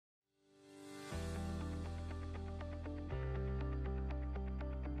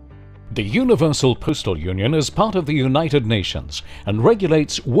The Universal Postal Union is part of the United Nations and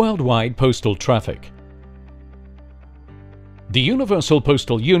regulates worldwide postal traffic. The Universal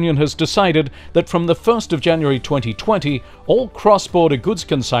Postal Union has decided that from the 1st of January 2020, all cross-border goods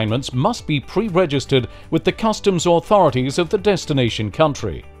consignments must be pre-registered with the customs authorities of the destination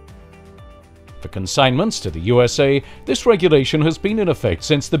country. For consignments to the USA, this regulation has been in effect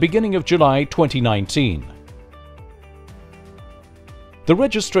since the beginning of July 2019. The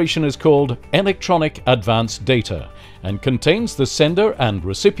registration is called Electronic Advanced Data and contains the sender and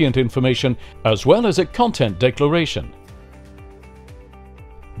recipient information as well as a content declaration.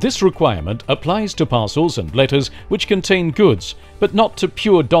 This requirement applies to parcels and letters which contain goods, but not to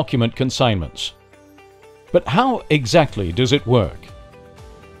pure document consignments. But how exactly does it work?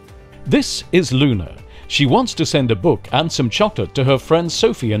 This is Luna. She wants to send a book and some chocolate to her friend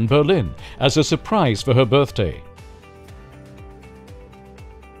Sophie in Berlin as a surprise for her birthday.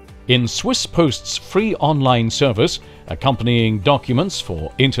 In Swiss Post's free online service, Accompanying Documents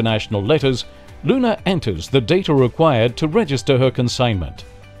for International Letters, Luna enters the data required to register her consignment.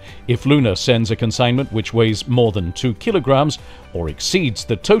 If Luna sends a consignment which weighs more than 2 kilograms or exceeds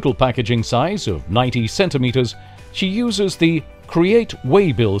the total packaging size of 90 centimeters, she uses the Create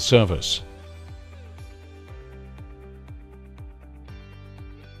Waybill service.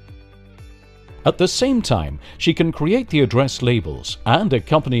 At the same time, she can create the address labels and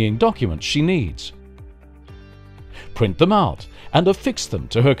accompanying documents she needs, print them out, and affix them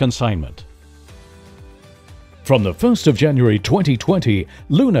to her consignment. From the 1st of January 2020,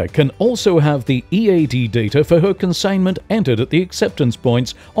 Luna can also have the EAD data for her consignment entered at the acceptance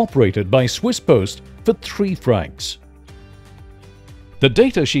points operated by Swiss Post for 3 francs. The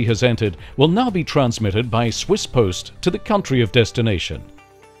data she has entered will now be transmitted by Swiss Post to the country of destination.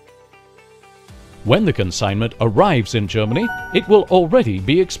 When the consignment arrives in Germany, it will already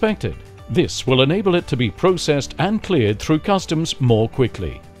be expected. This will enable it to be processed and cleared through customs more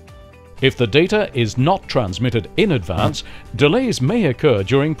quickly. If the data is not transmitted in advance, delays may occur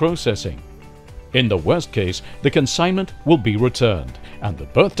during processing. In the worst case, the consignment will be returned, and the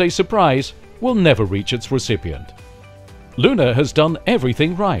birthday surprise will never reach its recipient. Luna has done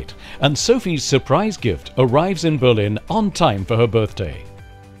everything right, and Sophie's surprise gift arrives in Berlin on time for her birthday.